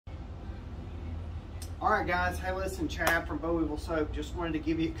All right, guys. Hey, listen, Chad from Boll Weevil Soap. Just wanted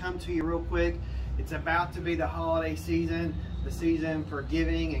to come to you real quick. It's about to be the holiday season, the season for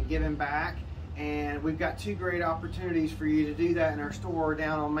giving and giving back. And we've got two great opportunities for you to do that in our store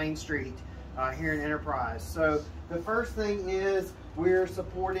down on Main Street here in Enterprise. So the first thing is we're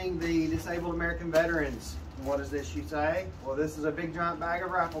supporting the disabled American veterans. What is this, you say? Well, this is a big giant bag of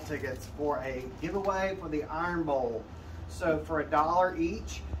raffle tickets for a giveaway for the Iron Bowl. So for $1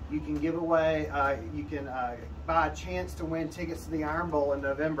 each, you can give away, buy a chance to win tickets to the Iron Bowl in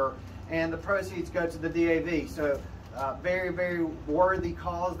November, and the proceeds go to the DAV. So very, very worthy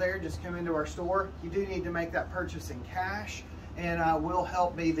cause there. Just come into our store. You do need to make that purchase in cash, and we'll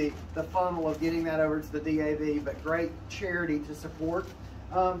help be the funnel of getting that over to the DAV, but great charity to support.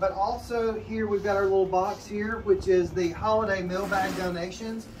 But also here we've got our little box here, which is the holiday meal bag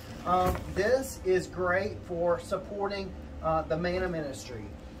donations. This is great for supporting the Manna Ministry.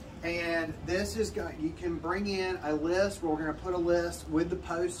 And this is good. You can bring in a list. We're going to put a list with the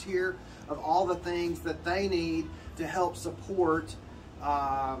post here of all the things that they need to help support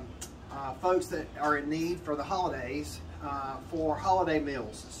folks that are in need for the holidays, for holiday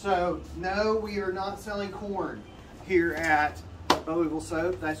meals. So no, we are not selling corn here at Boll Weevil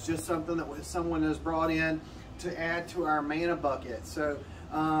Soap. That's just something that someone has brought in to add to our Manna bucket. So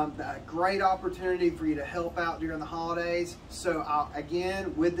a great opportunity for you to help out during the holidays. So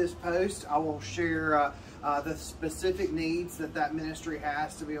again, with this post, I will share the specific needs that ministry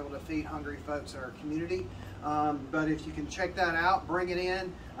has to be able to feed hungry folks in our community. But if you can check that out, bring it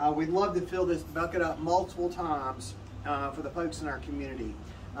in. We'd love to fill this bucket up multiple times for the folks in our community.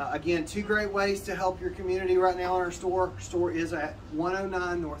 Again, two great ways to help your community right now in our store. Our store is at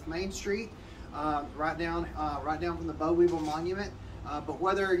 109 North Main Street, right down from the Boll Weevil Monument. But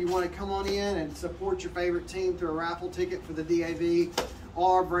whether you want to come on in and support your favorite team through a raffle ticket for the DAV,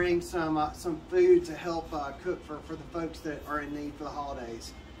 or bring some food to help cook for the folks that are in need for the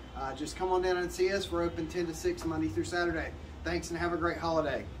holidays, just come on down and see us. We're open 10 to 6 Monday through Saturday. Thanks and have a great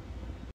holiday.